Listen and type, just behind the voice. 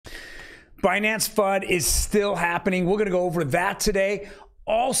Binance FUD is still happening. We're going to go over that today.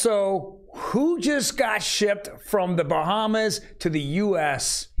 Also, who just got shipped from the Bahamas to the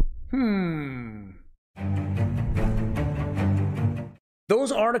US?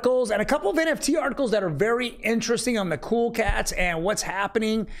 Those articles and a couple of NFT articles that are very interesting on the cool cats and what's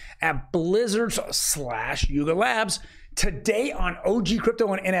happening at Blizzard / Yuga Labs today on OG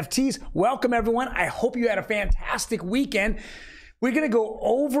Crypto and NFTs. Welcome everyone. I hope you had a fantastic weekend. We're going to go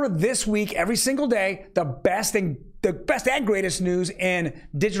over this week every single day the best and greatest news in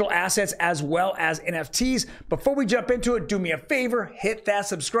digital assets as well as NFTs. Before we jump into it, do me a favor, hit that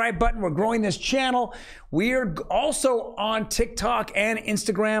subscribe button. We're growing this channel. We are also on TikTok and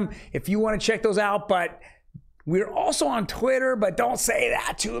Instagram if you want to check those out, but we're also on Twitter, but don't say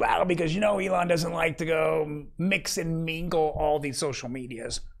that too loud because you know Elon doesn't like to go mix and mingle all these social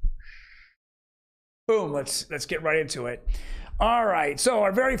medias. Boom, let's get right into it. All right, so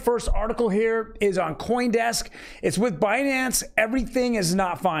our very first article here is on CoinDesk. It's with Binance. Everything is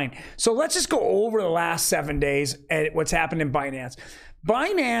not fine. So let's just go over the last 7 days and what's happened in Binance.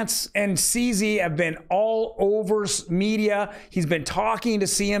 Binance and CZ have been all over media. He's been talking to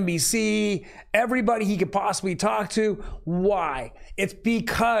CNBC, everybody he could possibly talk to. Why? It's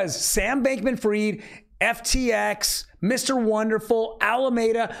because Sam Bankman-Fried, FTX, Mr. Wonderful,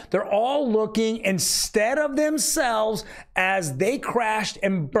 Alameda, they're all looking instead of themselves as they crashed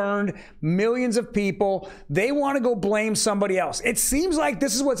and burned millions of people. They want to go blame somebody else. It seems like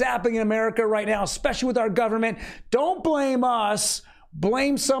this is what's happening in America right now, especially with our government. Don't blame us.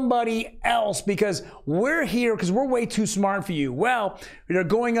 Blame somebody else because we're here because we're way too smart for you. Well, they're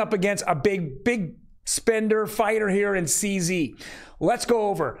going up against a big spender fighter here in CZ. Let's go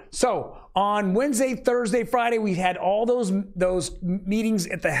over. So on Wednesday, Thursday, Friday, we had all those meetings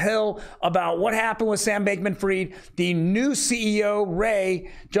at the Hill about what happened with Sam Bankman-Fried. The new CEO,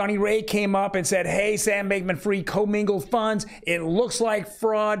 Johnny Ray, came up and said, hey, Sam Bankman-Fried commingled funds. It looks like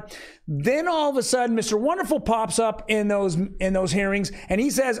fraud. Then all of a sudden, Mr. Wonderful pops up in those hearings, and he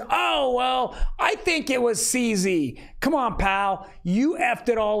says, oh, well, I think it was CZ. Come on, pal. You effed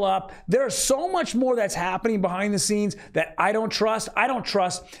it all up. There's so much more that's happening behind the scenes that I don't trust. I don't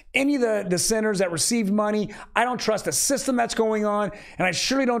trust any of the centers that received money. I don't trust the system that's going on. And I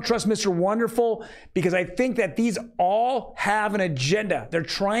surely don't trust Mr. Wonderful because I think that these all have an agenda. They're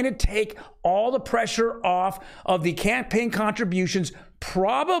trying to take all the pressure off of the campaign contributions.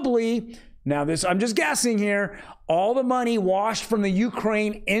 Probably, now this, I'm just guessing here, all the money washed from the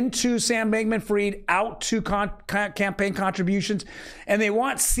Ukraine into Sam Bankman-Fried out to campaign contributions. And they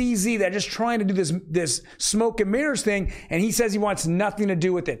want CZ, they're just trying to do this smoke and mirrors thing. And he says he wants nothing to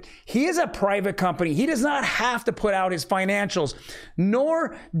do with it. He is a private company. He does not have to put out his financials,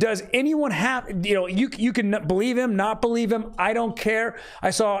 nor does anyone have, you can believe him, not believe him. I don't care. I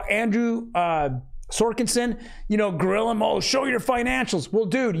saw Andrew, Sorkinson, grill him, oh, show your financials. Well,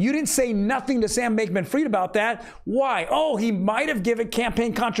 dude, you didn't say nothing to Sam Bankman-Fried about that. Why? Oh, he might have given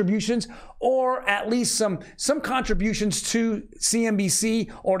campaign contributions or at least some contributions to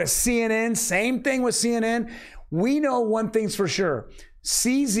CNBC or to CNN. Same thing with CNN. We know one thing's for sure.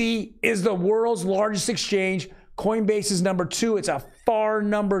 CZ is the world's largest exchange. Coinbase is number 2. It's a far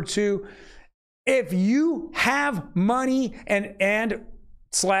number 2. If you have money and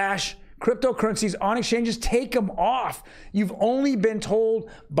cryptocurrencies on exchanges, take them off. You've only been told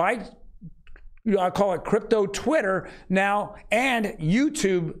by, I call it crypto Twitter now and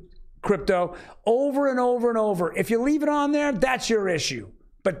YouTube crypto over and over and over. If you leave it on there, that's your issue.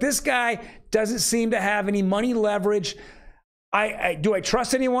 But this guy doesn't seem to have any money leverage. Do I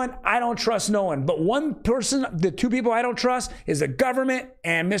trust anyone? I don't trust no one. But one person, the two people I don't trust is the government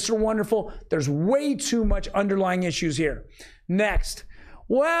and Mr. Wonderful. There's way too much underlying issues here. Next.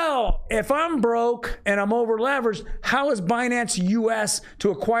 Well, if I'm broke and I'm over leveraged, how is Binance US to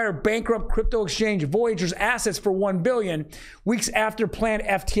acquire bankrupt crypto exchange Voyager's assets for $1 billion weeks after planned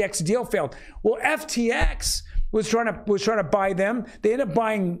FTX deal failed? Well, FTX was trying to buy them. They ended up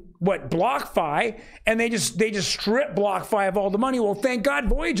buying BlockFi, and they just stripped BlockFi of all the money. Well, thank God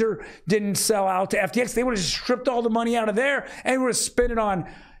Voyager didn't sell out to FTX. They would have stripped all the money out of there and would have spent it on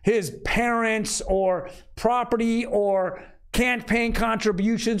his parents or property or campaign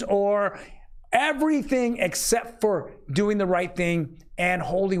contributions or everything except for doing the right thing and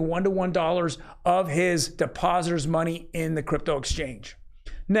holding $1 to $1 of his depositors' money in the crypto exchange.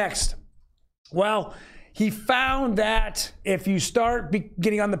 Next, well, he found that if you start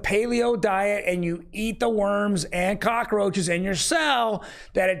getting on the paleo diet and you eat the worms and cockroaches in your cell,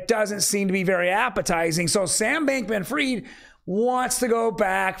 that it doesn't seem to be very appetizing. So Sam Bankman-Fried wants to go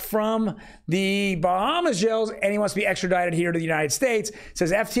back from the Bahamas jails and he wants to be extradited here to the United States. It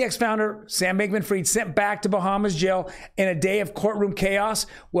says FTX founder Sam Bankman-Fried sent back to Bahamas jail in a day of courtroom chaos.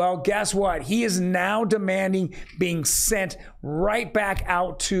 Well, guess what? He is now demanding being sent right back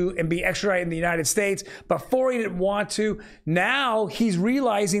out to and be extradited in the United States. Before he didn't want to. Now he's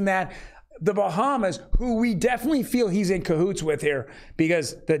realizing that the Bahamas, who we definitely feel he's in cahoots with here,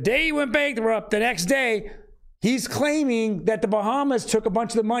 because the day he went bankrupt, the next day, he's claiming that the Bahamas took a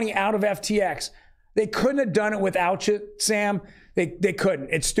bunch of the money out of FTX. They couldn't have done it without you, Sam. They couldn't.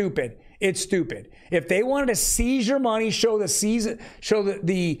 It's stupid. It's stupid. If they wanted to seize your money, show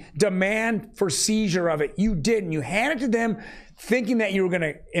the demand for seizure of it, you didn't. You handed it to them thinking that you were going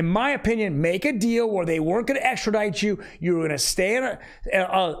to, in my opinion, make a deal where they weren't going to extradite you. You were going to stay in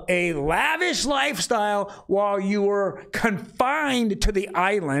a lavish lifestyle while you were confined to the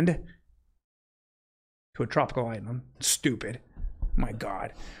island. To a tropical island. Stupid. My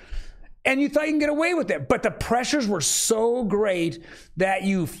God. And you thought you can get away with it. But the pressures were so great that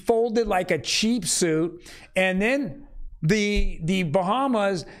you folded like a cheap suit. And then the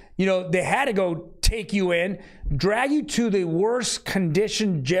Bahamas, you know, they had to go take you in, drag you to the worst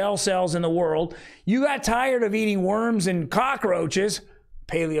conditioned jail cells in the world. You got tired of eating worms and cockroaches,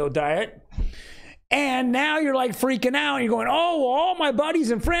 paleo diet. And now you're like freaking out. And you're going, oh, well, all my buddies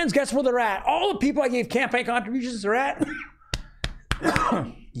and friends, guess where they're at? All the people I gave campaign contributions are at.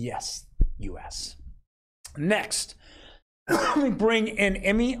 Yes, US. Next, let me bring in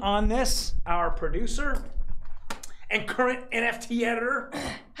Emi on this, our producer and current NFT editor.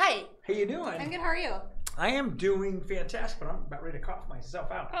 Hi. How you doing? I'm good. How are you? I am doing fantastic, but I'm about ready to cough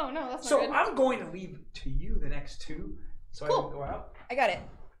myself out. Oh, no, that's not so good. I'm going to leave to you the next two so cool. I can go out. I got it.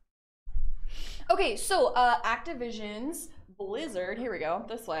 Okay, so Activision's Blizzard, here we go,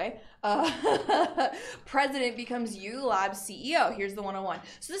 this way. President becomes Yuga Labs CEO. Here's the 101.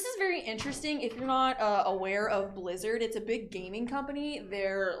 So this is very interesting. If you're not aware of Blizzard, it's a big gaming company.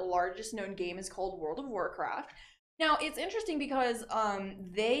 Their largest known game is called World of Warcraft. Now, it's interesting because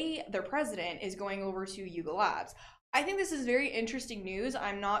their president is going over to Yuga Labs. I think this is very interesting news.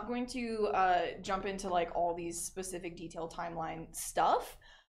 I'm not going to jump into like all these specific detailed timeline stuff.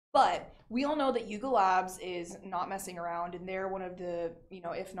 But we all know that Yuga Labs is not messing around, and they're one of the, you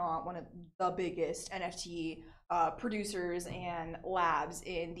know, if not one of the biggest NFT producers and labs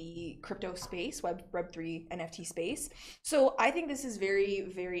in the crypto space, Web3 NFT space. So I think this is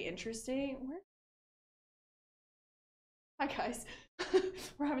very, very interesting. Hi guys,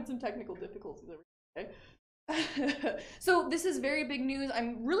 we're having some technical difficulties over here. So this is very big news.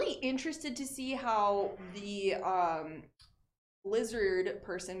 I'm really interested to see how the Blizzard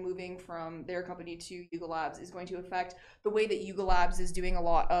person moving from their company to Yuga Labs is going to affect the way that Yuga Labs is doing a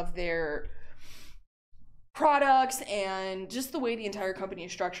lot of their products and just the way the entire company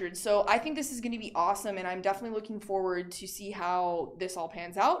is structured. So I think this is going to be awesome, and I'm definitely looking forward to see how this all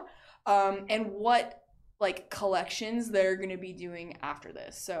pans out and what like collections they're going to be doing after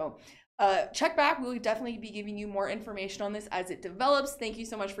this. So check back. We'll definitely be giving you more information on this as it develops. Thank you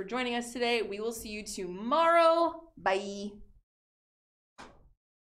so much for joining us today. We will see you tomorrow. Bye.